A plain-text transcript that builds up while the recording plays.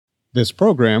This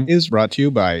program is brought to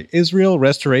you by Israel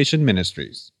Restoration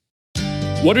Ministries.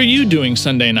 What are you doing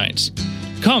Sunday nights?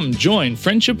 Come join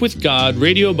Friendship with God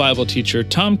radio Bible teacher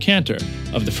Tom Cantor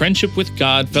of the Friendship with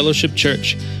God Fellowship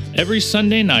Church every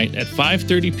Sunday night at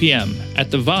 5:30 p.m. at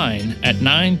The Vine at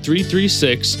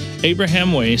 9336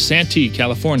 Abraham Way, Santee,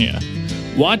 California.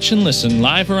 Watch and listen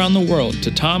live around the world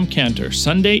to Tom Cantor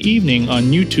Sunday evening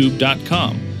on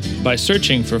YouTube.com by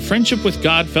searching for Friendship with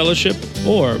God Fellowship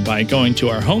or by going to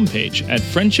our homepage at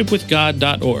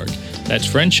friendshipwithgod.org. That's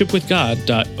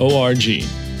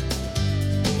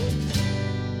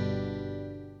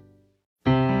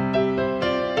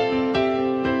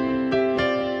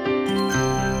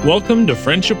Welcome to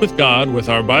Friendship with God with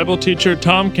our Bible teacher,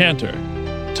 Tom Cantor.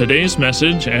 Today's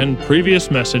message and previous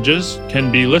messages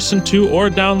can be listened to or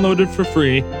downloaded for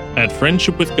free at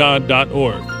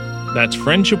friendshipwithgod.org. That's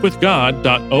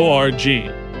friendshipwithgod.org.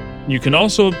 You can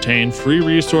also obtain free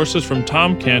resources from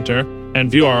Tom Cantor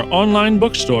and view our online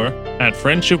bookstore at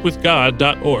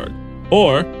friendshipwithgod.org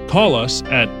or call us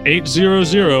at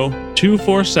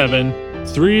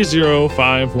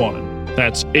 800-247-3051.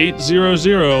 That's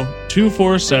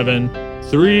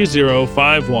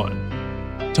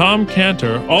 800-247-3051. Tom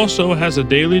Cantor also has a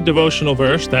daily devotional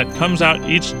verse that comes out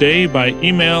each day by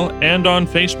email and on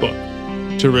Facebook.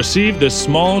 To receive this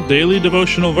small daily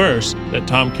devotional verse that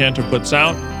Tom Cantor puts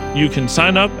out, you can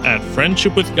sign up at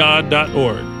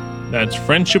friendshipwithgod.org. That's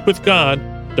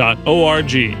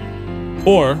friendshipwithgod.org.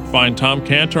 Or find Tom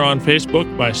Cantor on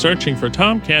Facebook by searching for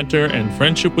Tom Cantor and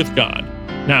Friendship with God.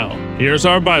 Now, here's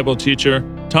our Bible teacher,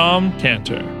 Tom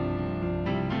Cantor.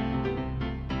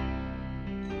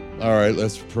 All right,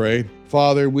 let's pray.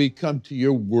 Father, we come to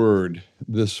your word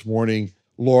this morning,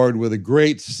 Lord, with a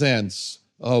great sense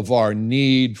of our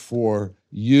need for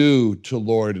you to,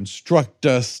 Lord, instruct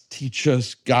us, teach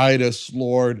us, guide us,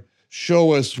 Lord.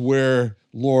 Show us where,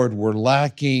 Lord, we're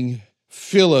lacking.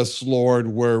 Fill us, Lord,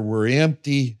 where we're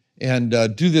empty. And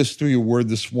do this through your word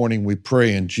this morning, we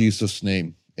pray in Jesus'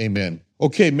 name. Amen.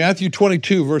 Okay, Matthew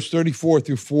 22, verse 34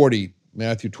 through 40.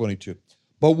 Matthew 22.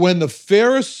 But when the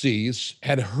Pharisees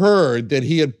had heard that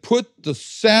he had put the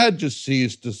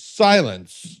Sadducees to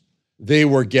silence, they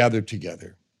were gathered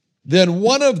together. Then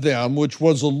one of them, which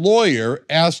was a lawyer,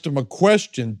 asked him a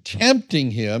question, tempting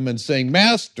him and saying,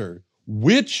 Master,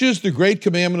 which is the great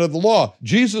commandment of the law?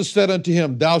 Jesus said unto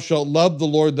him, Thou shalt love the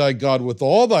Lord thy God with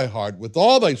all thy heart, with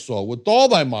all thy soul, with all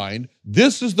thy mind.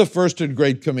 This is the first and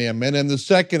great commandment, and the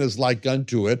second is like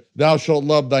unto it. Thou shalt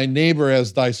love thy neighbor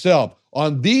as thyself.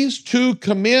 On these two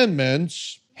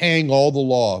commandments hang all the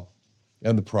law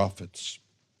and the prophets.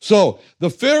 So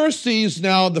the Pharisees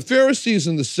and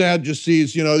the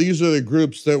Sadducees, these are the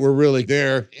groups that were really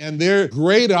there, and they're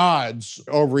great odds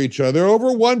over each other.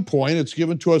 Over one point, it's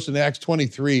given to us in Acts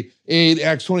 23:8.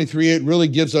 Acts 23:8 really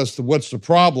gives us what's the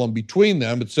problem between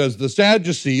them. It says, the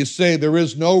Sadducees say there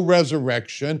is no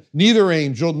resurrection, neither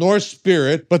angel nor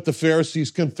spirit, but the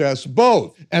Pharisees confess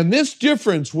both. And this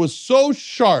difference was so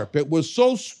sharp, it was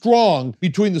so strong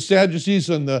between the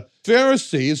Sadducees and the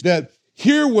Pharisees that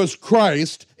here was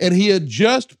Christ, and he had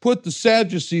just put the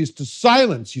Sadducees to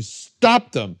silence. He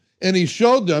stopped them, and he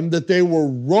showed them that they were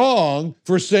wrong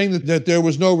for saying that there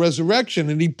was no resurrection.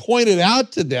 And he pointed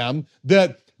out to them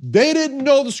that they didn't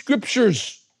know the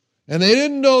Scriptures, and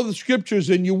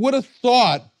you would have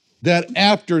thought that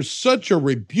after such a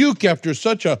rebuke, after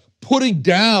such a putting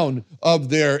down of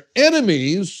their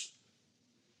enemies,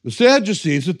 the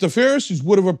Sadducees, that the Pharisees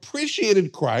would have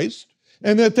appreciated Christ,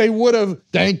 and that they would have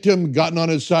thanked him, gotten on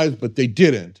his side, but they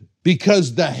didn't.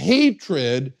 Because the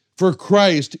hatred for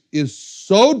Christ is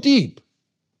so deep,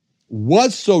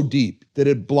 was so deep, that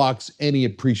it blocks any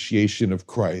appreciation of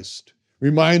Christ.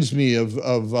 Reminds me of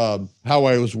how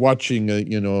I was watching,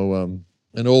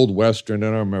 an old Western, I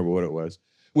don't remember what it was,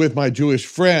 with my Jewish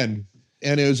friend.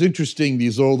 And it was interesting,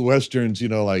 these old Westerns,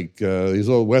 these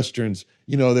old Westerns,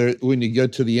 when you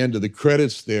get to the end of the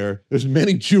credits there's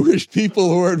many Jewish people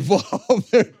who are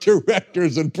involved. They're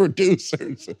directors and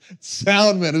producers,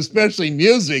 soundmen, especially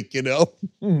music,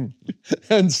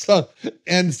 And so,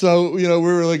 we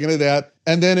were looking at that.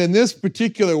 And then in this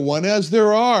particular one, as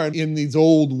there are in these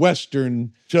old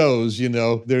Western shows,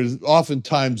 there's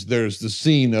oftentimes the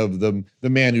scene of the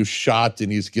man who's shot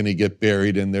and he's going to get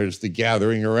buried, and there's the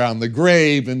gathering around the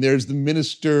grave, and there's the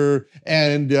minister,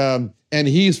 and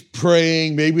he's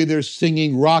praying. Maybe they're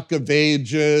singing Rock of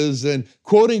Ages and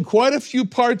quoting quite a few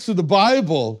parts of the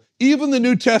Bible, even the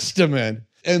New Testament.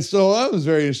 And so I was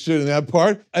very interested in that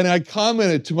part. And I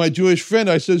commented to my Jewish friend,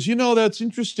 I says, that's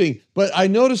interesting. But I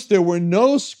noticed there were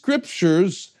no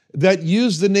scriptures that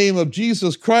used the name of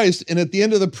Jesus Christ, and at the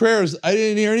end of the prayers, I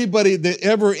didn't hear anybody that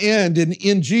ever end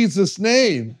in Jesus'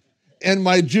 name. And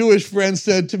my Jewish friend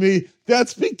said to me,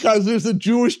 that's because there's a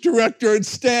Jewish director and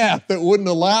staff that wouldn't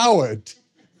allow it.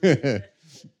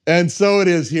 And so it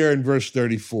is here in verse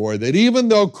 34, that even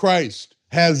though Christ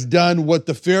has done what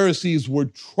the Pharisees were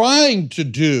trying to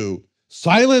do,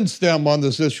 silence them on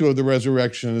this issue of the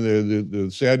resurrection,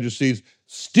 the Sadducees,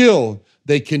 still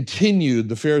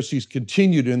the Pharisees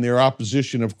continued in their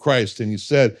opposition of Christ. And he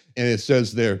said, and it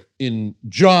says there in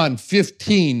John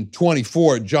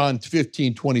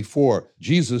 15:24,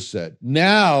 Jesus said,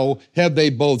 now have they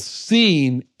both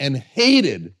seen and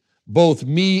hated both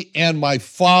me and my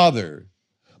Father.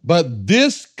 But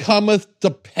this cometh to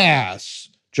pass,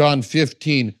 John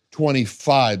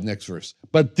 15:25, next verse.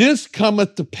 But this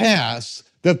cometh to pass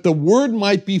that the word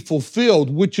might be fulfilled,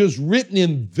 which is written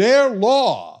in their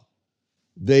law.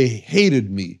 They hated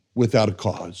me without a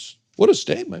cause. What a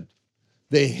statement.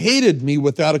 They hated me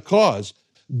without a cause.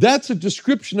 That's a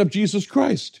description of Jesus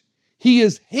Christ. He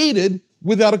is hated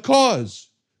without a cause.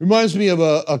 Reminds me of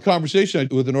a conversation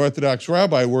with an Orthodox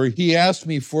rabbi where he asked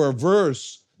me for a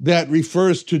verse that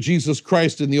refers to Jesus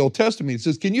Christ in the Old Testament. He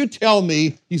says, can you tell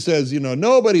me, he says,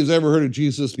 nobody's ever heard of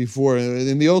Jesus before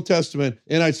in the Old Testament.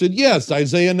 And I said, yes,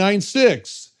 Isaiah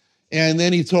 9:6. And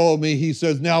then he told me, he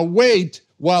says, now wait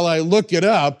while I look it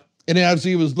up. And as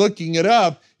he was looking it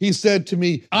up, he said to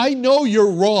me, I know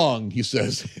you're wrong, he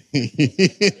says. He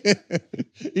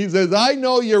says, I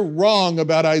know you're wrong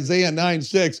about Isaiah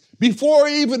 9:6. Before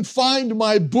I even find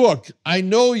my book, I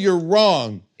know you're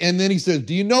wrong. And then he says,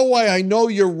 do you know why I know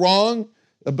you're wrong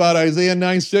about Isaiah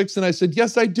 9:6? And I said,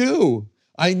 yes, I do.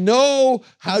 I know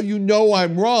how you know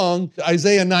I'm wrong.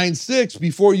 Isaiah 9:6,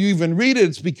 before you even read it,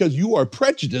 it's because you are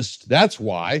prejudiced. That's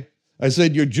why. I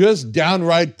said, you're just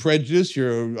downright prejudiced.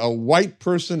 You're a white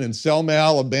person in Selma,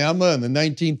 Alabama in the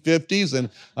 1950s,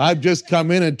 and I've just come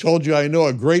in and told you I know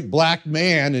a great black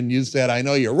man, and you said, I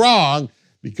know you're wrong,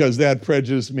 because that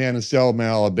prejudiced man in Selma,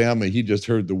 Alabama, he just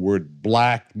heard the word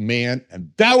black man,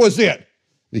 and that was it,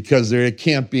 because there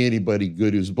can't be anybody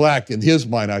good who's black. In his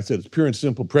mind, I said, it's pure and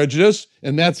simple prejudice,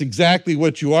 and that's exactly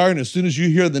what you are, and as soon as you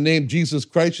hear the name Jesus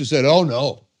Christ, you said, oh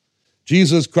no,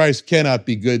 Jesus Christ cannot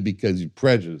be good because he's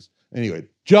prejudiced. Anyway,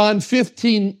 John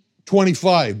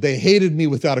 15:25, they hated me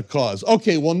without a cause.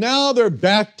 Okay, well, now they're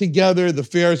back together, the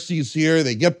Pharisees here.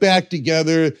 They get back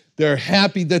together. They're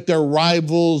happy that their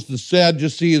rivals, the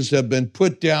Sadducees, have been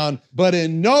put down, but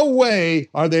in no way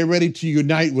are they ready to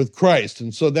unite with Christ.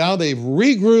 And so now they've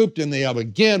regrouped, and they have,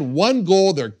 again, one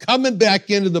goal. They're coming back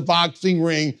into the boxing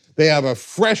ring. They have a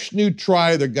fresh new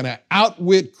try. They're going to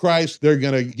outwit Christ. They're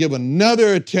going to give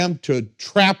another attempt to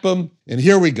trap him. And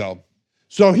here we go.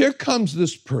 So here comes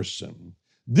this person.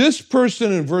 This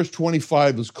person in verse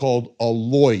 25 is called a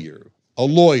lawyer. A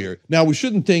lawyer. Now, we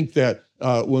shouldn't think that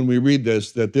when we read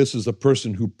this, that this is a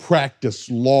person who practiced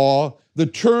law. The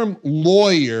term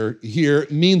lawyer here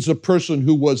means a person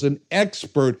who was an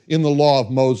expert in the law of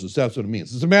Moses. That's what it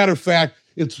means. As a matter of fact,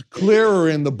 it's clearer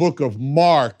in the book of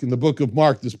Mark. In the book of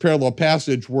Mark, this parallel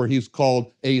passage where he's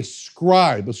called a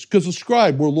scribe, because a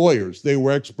scribe were lawyers. They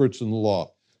were experts in the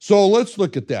law. So let's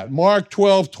look at that. Mark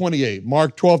 12:28.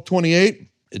 Mark 12:28,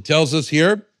 it tells us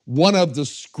here, one of the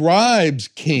scribes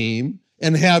came,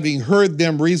 and having heard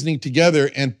them reasoning together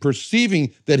and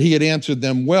perceiving that he had answered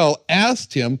them well,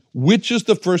 asked him, which is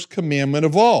the first commandment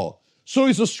of all? So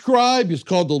he's a scribe, he's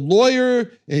called a lawyer,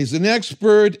 and he's an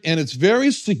expert, and it's very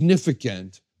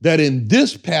significant that in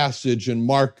this passage in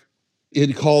Mark,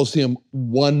 it calls him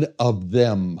one of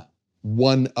them.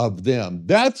 One of them.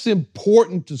 That's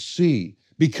important to see,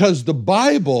 because the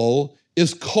Bible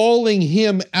is calling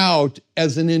him out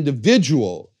as an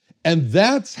individual. And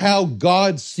that's how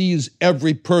God sees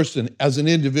every person, as an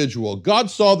individual. God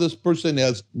saw this person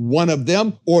as one of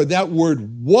them, or that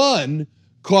word one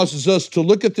causes us to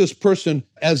look at this person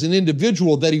as an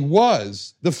individual that he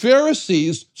was. The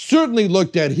Pharisees certainly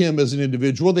looked at him as an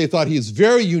individual. They thought he's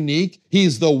very unique.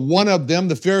 He's the one of them.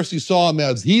 The Pharisees saw him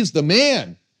as he's the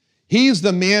man. He's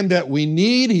the man that we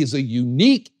need. He's a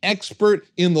unique expert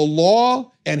in the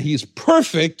law, and he's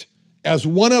perfect as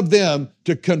one of them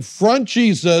to confront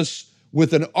Jesus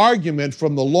with an argument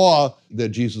from the law that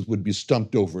Jesus would be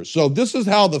stumped over. So this is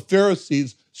how the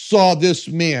Pharisees saw this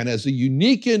man, as a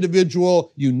unique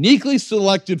individual, uniquely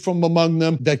selected from among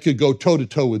them, that could go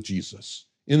toe-to-toe with Jesus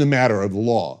in the matter of the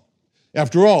law.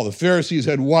 After all, the Pharisees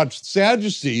had watched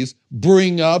Sadducees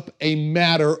bring up a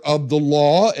matter of the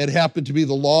law. It happened to be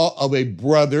the law of a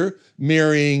brother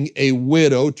marrying a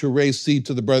widow to raise seed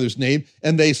to the brother's name.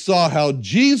 And they saw how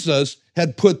Jesus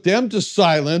had put them to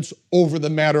silence over the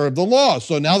matter of the law.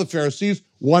 So now the Pharisees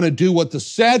want to do what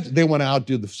they want to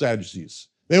outdo the Sadducees.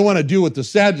 They want to do what the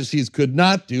Sadducees could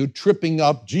not do, tripping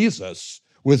up Jesus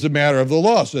with the matter of the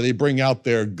law. So they bring out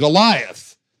their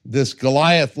Goliath, this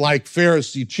Goliath-like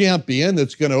Pharisee champion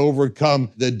that's going to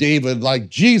overcome the David-like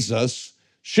Jesus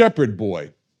shepherd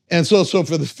boy. And so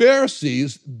for the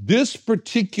Pharisees, this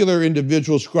particular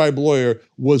individual, scribe lawyer,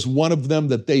 was one of them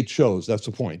that they chose. That's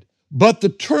the point. But the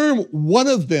term one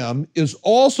of them is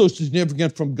also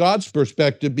significant from God's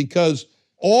perspective because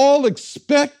all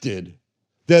expected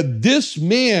that this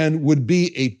man would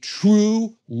be a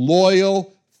true,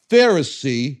 loyal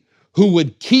Pharisee who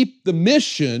would keep the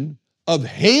mission of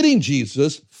hating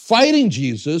Jesus, fighting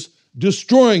Jesus,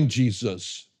 destroying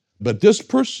Jesus. But this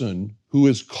person who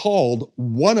is called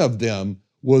one of them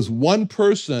was one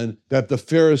person that the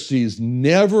Pharisees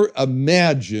never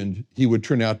imagined he would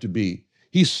turn out to be.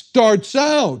 He starts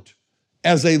out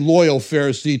as a loyal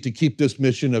Pharisee to keep this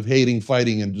mission of hating,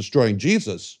 fighting, and destroying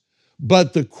Jesus.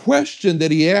 But the question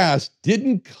that he asked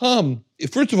didn't come,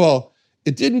 first of all,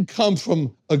 it didn't come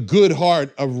from a good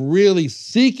heart of really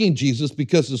seeking Jesus,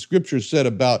 because the scripture said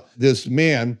about this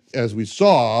man, as we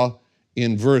saw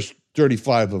in verse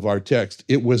 35 of our text,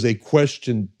 it was a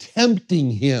question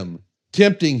tempting him.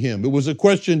 It was a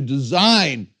question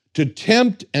designed to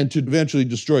tempt and to eventually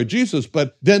destroy Jesus.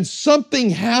 But then something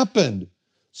happened.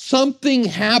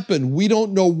 We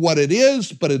don't know what it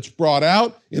is, but it's brought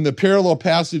out in the parallel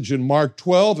passage in Mark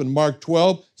 12. In Mark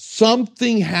 12,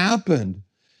 something happened.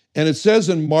 And it says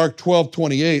in Mark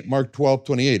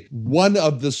 12:28, one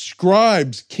of the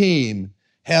scribes came,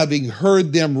 having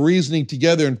heard them reasoning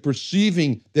together and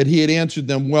perceiving that he had answered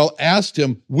them well, asked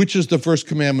him, which is the first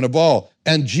commandment of all?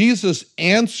 And Jesus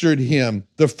answered him,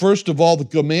 the first of all the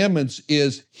commandments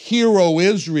is, Hear, O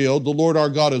Israel, the Lord our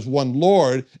God is one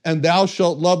Lord, and thou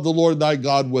shalt love the Lord thy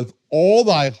God with all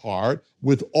thy heart,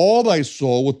 with all thy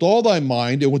soul, with all thy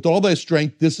mind, and with all thy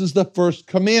strength. This is the first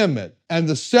commandment. And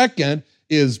the second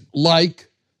is like,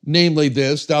 namely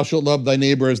this, thou shalt love thy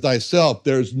neighbor as thyself.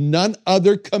 There's none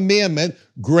other commandment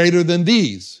greater than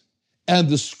these. And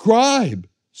the scribe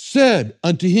said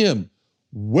unto him,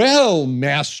 Well,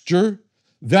 master,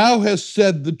 thou hast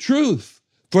said the truth.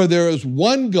 For there is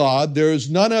one God, there is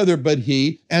none other but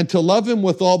he, and to love him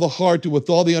with all the heart, and with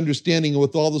all the understanding, and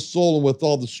with all the soul, and with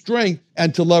all the strength,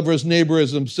 and to love his neighbor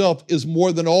as himself is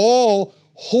more than all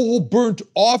whole burnt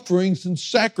offerings and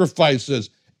sacrifices.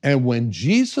 And when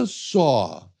Jesus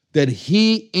saw that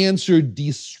he answered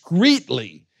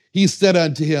discreetly, he said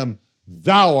unto him,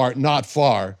 Thou art not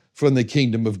far from the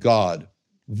kingdom of God.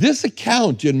 This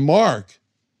account in Mark,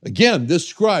 again, this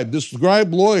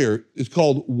scribe lawyer is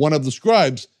called one of the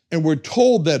scribes, and we're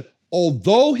told that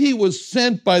although he was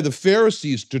sent by the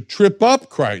Pharisees to trip up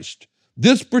Christ,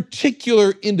 this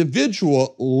particular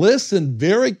individual listened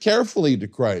very carefully to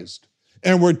Christ.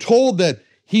 And we're told that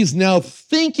he's now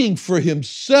thinking for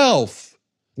himself.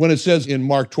 When it says in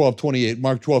Mark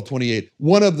 12:28,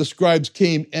 one of the scribes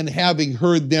came, and having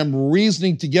heard them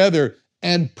reasoning together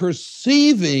and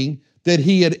perceiving that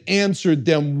he had answered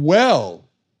them well.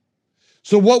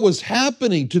 So what was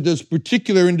happening to this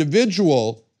particular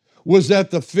individual was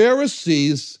that the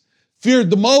Pharisees feared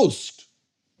the most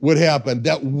would happen,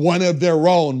 that one of their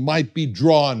own might be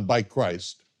drawn by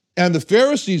Christ. And the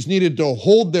Pharisees needed to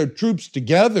hold their troops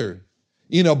together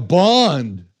in a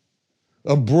bond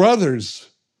of brothers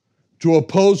to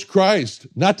oppose Christ,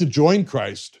 not to join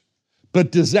Christ.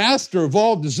 But disaster of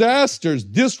all disasters,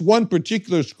 this one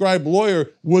particular scribe lawyer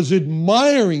was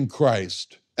admiring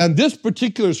Christ. And this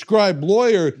particular scribe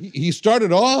lawyer, he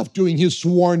started off doing his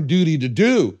sworn duty to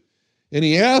do. And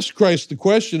he asked Christ the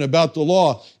question about the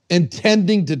law,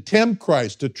 intending to tempt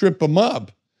Christ, to trip him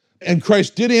up. And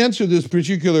Christ did answer this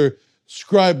particular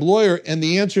scribe lawyer, and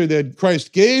the answer that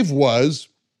Christ gave was,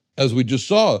 as we just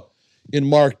saw in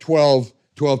Mark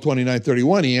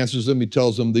 12:29-31, he answers them, he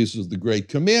tells them, this is the great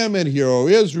commandment, Hear, O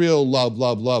Israel, love,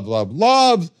 love, love, love,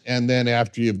 love. And then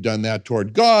after you've done that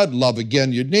toward God, love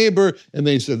again your neighbor. And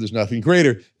they said there's nothing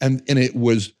greater. And it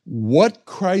was what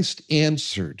Christ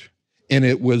answered. And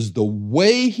it was the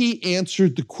way he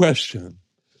answered the question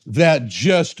that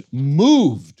just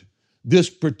moved this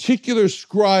particular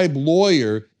scribe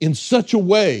lawyer in such a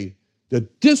way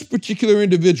that this particular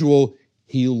individual,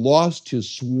 he lost his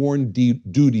sworn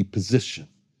duty position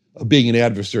of being an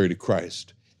adversary to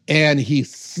Christ. And he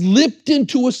slipped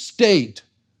into a state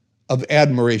of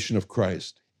admiration of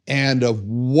Christ and of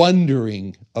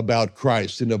wondering about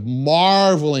Christ and of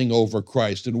marveling over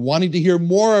Christ and wanting to hear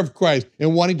more of Christ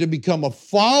and wanting to become a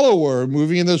follower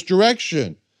moving in this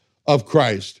direction of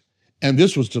Christ. And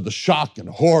this was to the shock and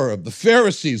horror of the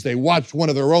Pharisees. They watched one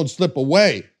of their own slip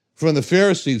away from the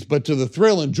Pharisees, but to the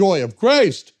thrill and joy of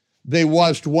Christ, they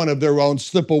watched one of their own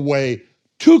slip away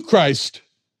to Christ.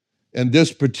 And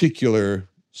this particular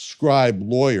scribe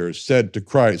lawyer said to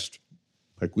Christ,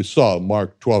 like we saw in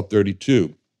Mark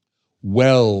 12:32,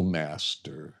 "Well,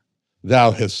 Master,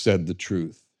 thou hast said the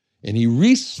truth." And he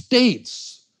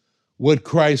restates what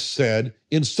Christ said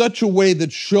in such a way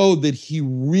that showed that he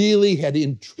really had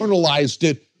internalized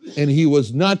it, and he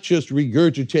was not just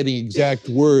regurgitating exact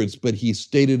words, but he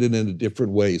stated it in a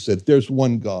different way. He said, there's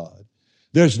one God,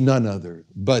 there's none other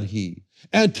but he.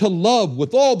 And to love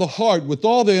with all the heart, with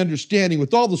all the understanding,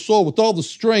 with all the soul, with all the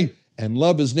strength, and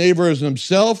love his neighbor as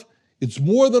himself, it's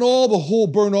more than all the whole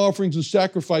burnt offerings and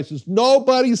sacrifices.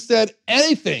 Nobody said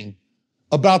anything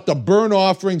about the burnt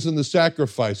offerings and the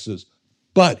sacrifices,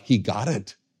 but he got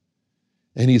it.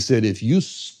 And he said, if you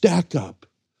stack up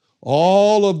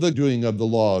all of the doing of the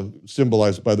law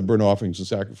symbolized by the burnt offerings and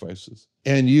sacrifices,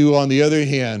 and you, on the other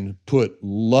hand, put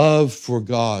love for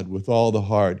God with all the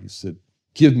heart, he said,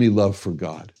 give me love for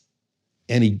God.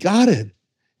 And he got it.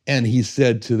 And he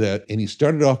said to that, and he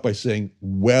started off by saying,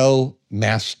 well,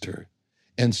 Master.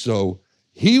 And so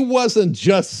he wasn't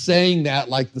just saying that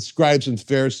like the scribes and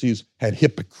Pharisees had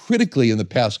hypocritically in the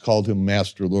past called him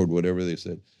Master, Lord, whatever they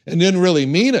said, and didn't really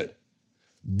mean it.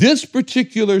 This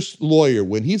particular lawyer,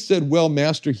 when he said, well,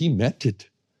 Master, he meant it.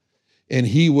 And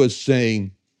he was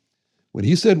saying, when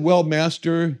he said, well,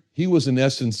 Master, he was in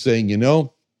essence saying, you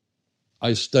know,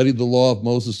 I studied the law of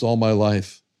Moses all my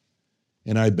life,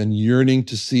 and I've been yearning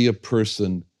to see a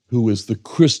person who is the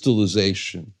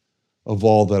crystallization of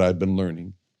all that I've been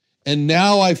learning. And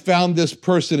now I found this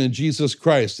person in Jesus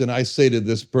Christ, and I say to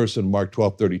this person, Mark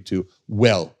 12:32,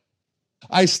 well,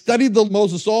 I studied the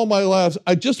Moses all my life.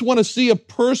 I just want to see a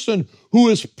person who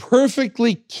is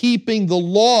perfectly keeping the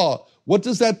law. What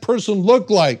does that person look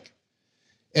like?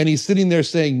 And he's sitting there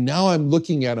saying, now I'm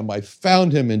looking at him. I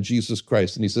found him in Jesus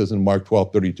Christ. And he says in Mark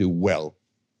 12:32, well,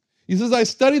 he says, I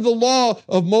studied the law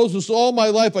of Moses all my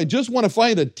life. I just want to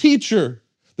find a teacher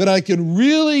that I can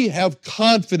really have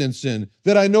confidence in,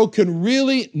 that I know can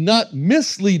really not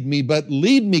mislead me, but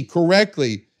lead me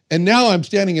correctly. And now I'm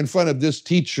standing in front of this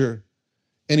teacher.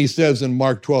 And he says in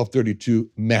Mark 12:32,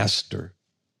 Master.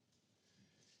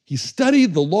 He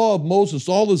studied the law of Moses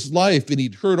all his life, and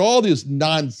he'd heard all these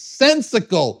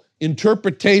nonsensical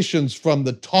interpretations from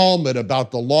the Talmud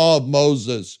about the law of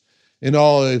Moses and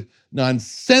all the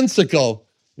nonsensical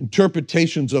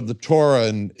interpretations of the Torah,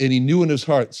 and he knew in his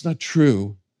heart, it's not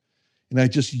true. And I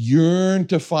just yearn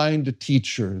to find a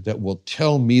teacher that will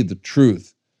tell me the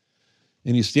truth.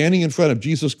 And he's standing in front of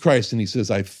Jesus Christ, and he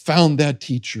says, I found that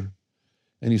teacher.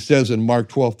 And he says in Mark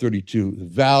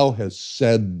 12:32, thou hast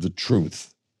said the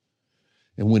truth.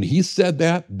 And when he said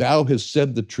that, thou hast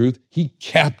said the truth, he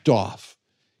capped off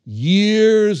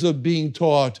years of being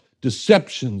taught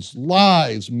deceptions,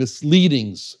 lies,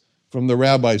 misleadings from the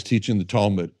rabbis teaching the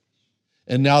Talmud.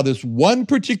 And now this one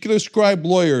particular scribe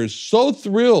lawyer is so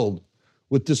thrilled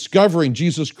with discovering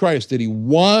Jesus Christ that he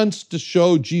wants to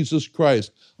show Jesus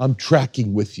Christ, I'm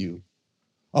tracking with you.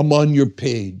 I'm on your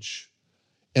page.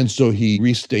 And so he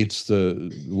restates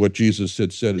what Jesus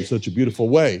had said in such a beautiful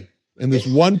way. And this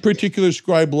one particular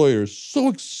scribe lawyer is so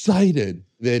excited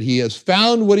that he has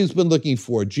found what he's been looking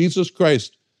for, Jesus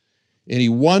Christ, and he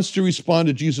wants to respond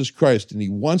to Jesus Christ, and he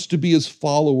wants to be his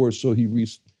follower, so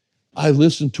I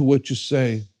listen to what you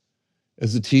say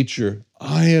as a teacher.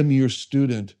 I am your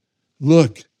student.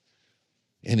 Look.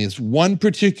 And his one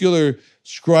particular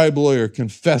scribe lawyer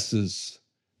confesses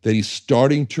that he's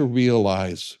starting to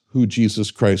realize who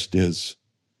Jesus Christ is.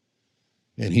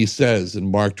 And he says in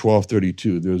Mark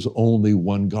 12:32, there's only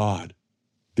one God.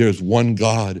 There's one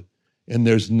God, and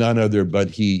there's none other but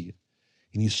he.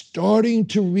 And he's starting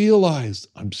to realize,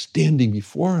 I'm standing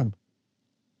before him.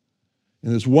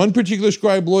 And this one particular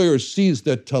scribe lawyer sees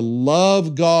that to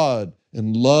love God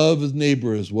and love his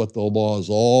neighbor is what the law is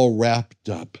all wrapped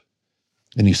up.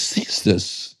 And he sees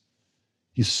this.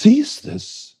 He sees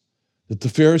this that the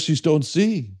Pharisees don't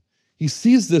see. He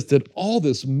sees this, that all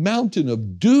this mountain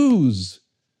of dues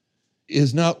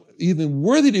is not even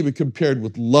worthy to be compared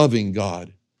with loving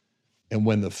God. And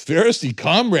when the Pharisee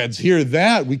comrades hear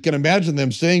that, we can imagine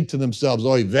them saying to themselves,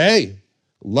 oy vey,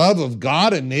 love of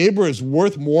God and neighbor is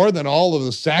worth more than all of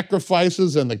the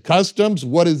sacrifices and the customs.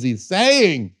 What is he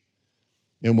saying?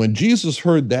 And when Jesus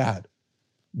heard that,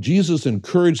 Jesus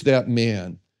encouraged that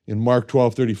man in Mark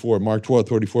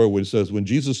 12:34, where it says, when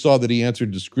Jesus saw that he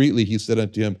answered discreetly, he said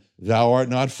unto him, thou art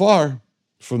not far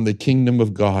from the kingdom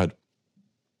of God.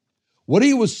 What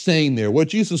he was saying there, what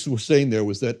Jesus was saying there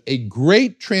was that a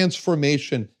great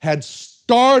transformation had started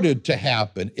started to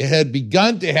happen. It had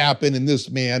begun to happen in this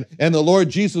man, and the Lord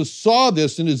Jesus saw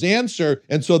this in his answer,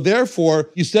 and so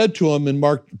therefore he said to him in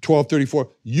Mark 12:34,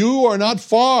 you are not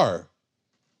far.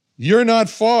 You're not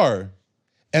far.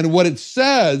 And what it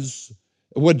says,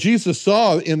 what Jesus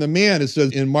saw in the man, it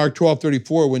says in Mark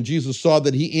 12:34, when Jesus saw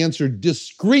that he answered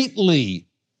discreetly,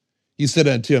 he said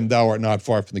unto him, thou art not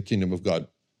far from the kingdom of God.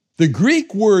 The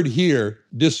Greek word here,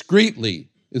 discreetly,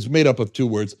 is made up of two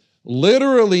words.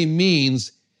 Literally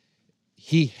means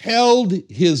he held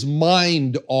his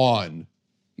mind on.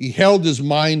 He held his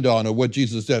mind on of what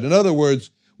Jesus said. In other words,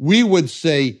 we would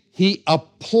say he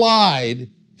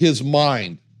applied his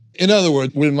mind. In other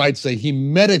words, we might say he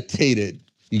meditated,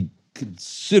 he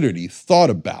considered, he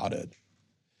thought about it.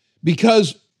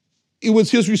 Because it was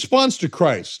his response to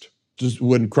Christ. Just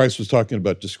when Christ was talking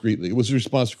about discreetly, it was a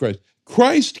response to Christ.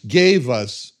 Christ gave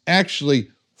us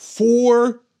actually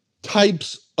 4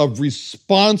 types of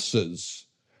responses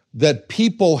that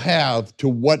people have to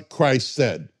what Christ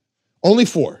said. Only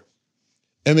 4.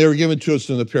 And they were given to us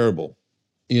in the parable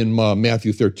in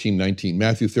Matthew 13:19.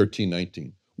 Matthew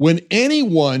 13:19. When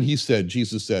anyone,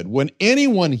 Jesus said, when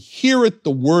anyone heareth the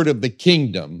word of the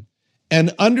kingdom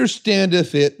and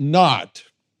understandeth it not,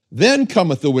 then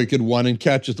cometh the wicked one and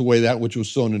catcheth away that which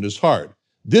was sown in his heart.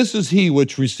 This is he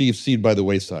which received seed by the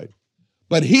wayside.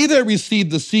 But he that received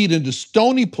the seed into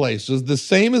stony places, the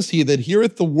same is he that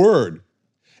heareth the word,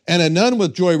 and anon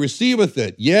with joy receiveth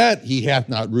it, yet he hath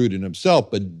not root in himself,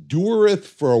 but dureth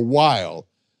for a while.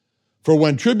 For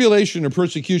when tribulation or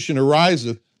persecution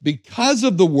ariseth, because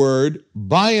of the word,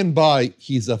 by and by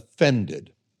he's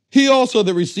offended. He also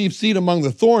that received seed among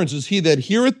the thorns is he that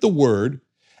heareth the word,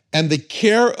 and the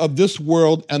care of this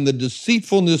world and the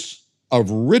deceitfulness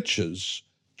of riches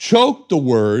choke the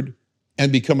word, and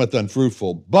becometh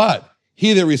unfruitful. But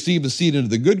he that received the seed into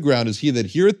the good ground is he that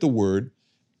heareth the word,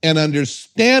 and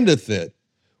understandeth it,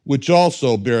 which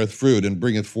also beareth fruit, and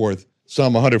bringeth forth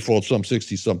some 100-fold, some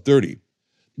 60, some 30.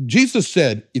 Jesus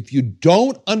said, if you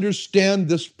don't understand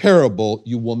this parable,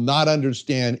 you will not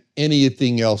understand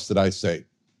anything else that I say.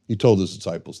 He told his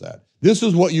disciples that. This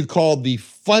is what you call the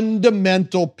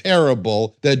fundamental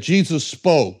parable that Jesus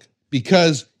spoke,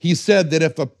 because he said that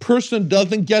if a person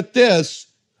doesn't get this,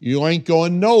 you ain't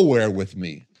going nowhere with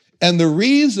me. And the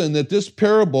reason that this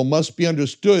parable must be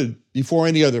understood before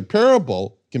any other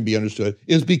parable can be understood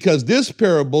is because this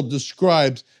parable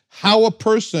describes how a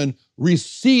person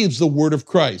receives the word of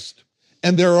Christ.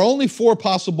 And there are only 4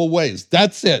 possible ways.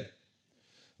 That's it.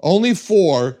 Only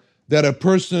 4 that a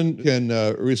person can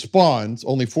respond,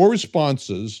 only 4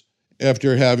 responses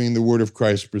after having the word of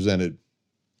Christ presented.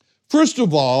 First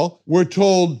of all, we're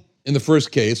told in the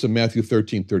first case of Matthew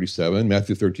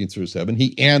 13:37,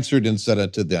 he answered and said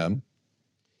unto them,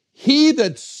 he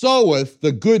that soweth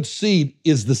the good seed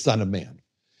is the Son of Man.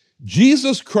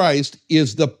 Jesus Christ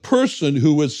is the person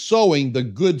who is sowing the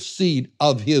good seed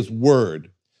of his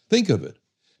word. Think of it.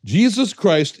 Jesus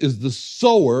Christ is the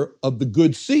sower of the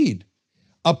good seed.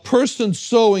 A person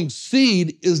sowing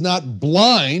seed is not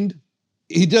blind.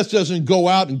 He just doesn't go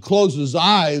out and close his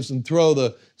eyes and throw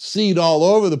the seed all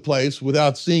over the place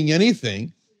without seeing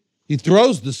anything. He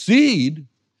throws the seed,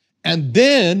 and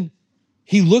then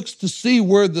he looks to see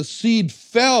where the seed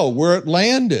fell, where it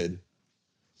landed.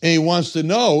 And he wants to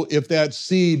know if that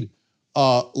seed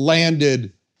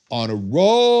landed on a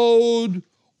road,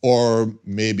 or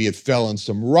maybe it fell in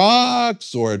some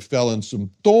rocks, or it fell in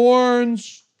some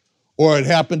thorns, or it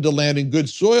happened to land in good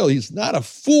soil. He's not a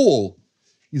fool.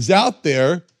 He's out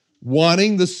there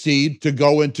wanting the seed to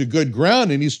go into good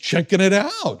ground, and he's checking it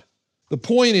out. The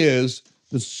point is,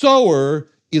 the sower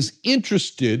is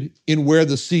interested in where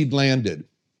the seed landed.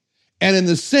 And in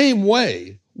the same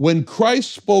way, when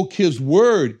Christ spoke his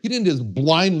word, he didn't just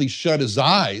blindly shut his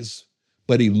eyes,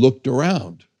 but he looked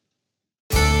around.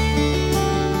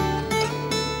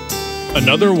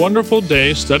 Another wonderful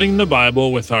day studying the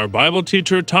Bible with our Bible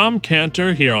teacher Tom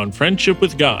Cantor here on Friendship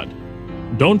with God.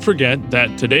 Don't forget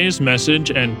that today's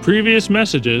message and previous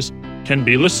messages can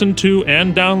be listened to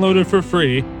and downloaded for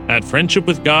free at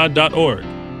friendshipwithgod.org.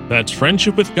 That's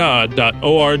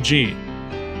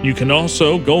friendshipwithgod.org. You can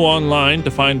also go online to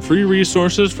find free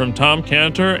resources from Tom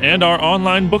Cantor and our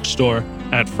online bookstore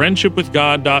at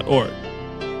friendshipwithgod.org.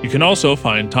 You can also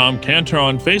find Tom Cantor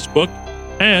on Facebook,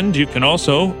 and you can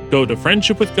also go to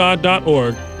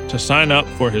friendshipwithgod.org to sign up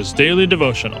for his daily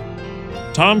devotional.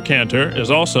 Tom Cantor is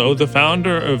also the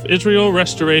founder of Israel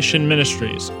Restoration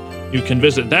Ministries. You can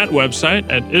visit that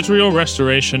website at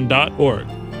israelrestoration.org.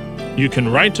 You can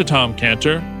write to Tom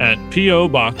Cantor at P.O.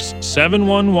 Box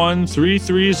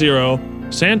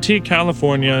 711330, Santee,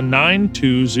 California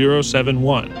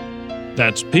 92071.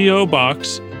 That's P.O.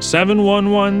 Box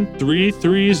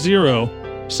 711330,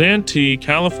 Santee,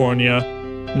 California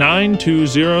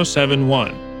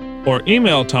 92071. Or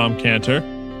email Tom Cantor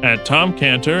at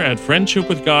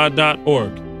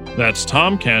tomcantor@friendshipwithgod.org. That's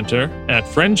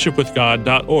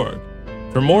tomcantor@friendshipwithgod.org.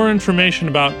 For more information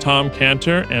about Tom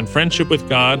Cantor and Friendship with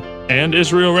God and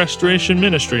Israel Restoration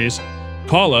Ministries,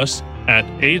 call us at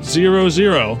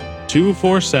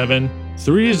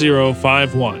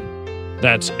 800-247-3051.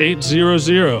 That's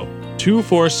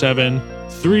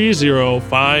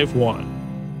 800-247-3051.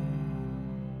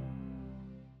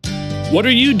 What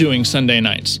are you doing Sunday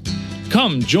nights?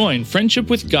 Come join Friendship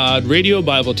with God radio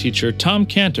Bible teacher Tom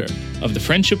Cantor of the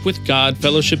Friendship with God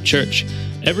Fellowship Church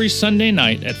every Sunday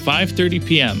night at 5:30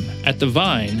 p.m. at The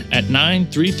Vine at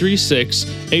 9336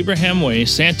 Abraham Way,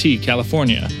 Santee,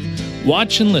 California.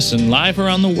 Watch and listen live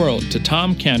around the world to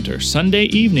Tom Cantor Sunday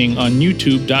evening on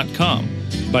YouTube.com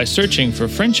by searching for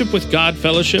Friendship with God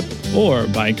Fellowship or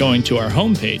by going to our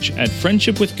homepage at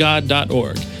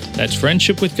friendshipwithgod.org. That's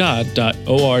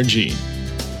friendshipwithgod.org.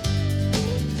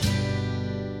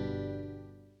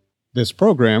 This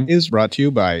program is brought to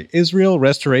you by Israel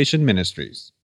Restoration Ministries.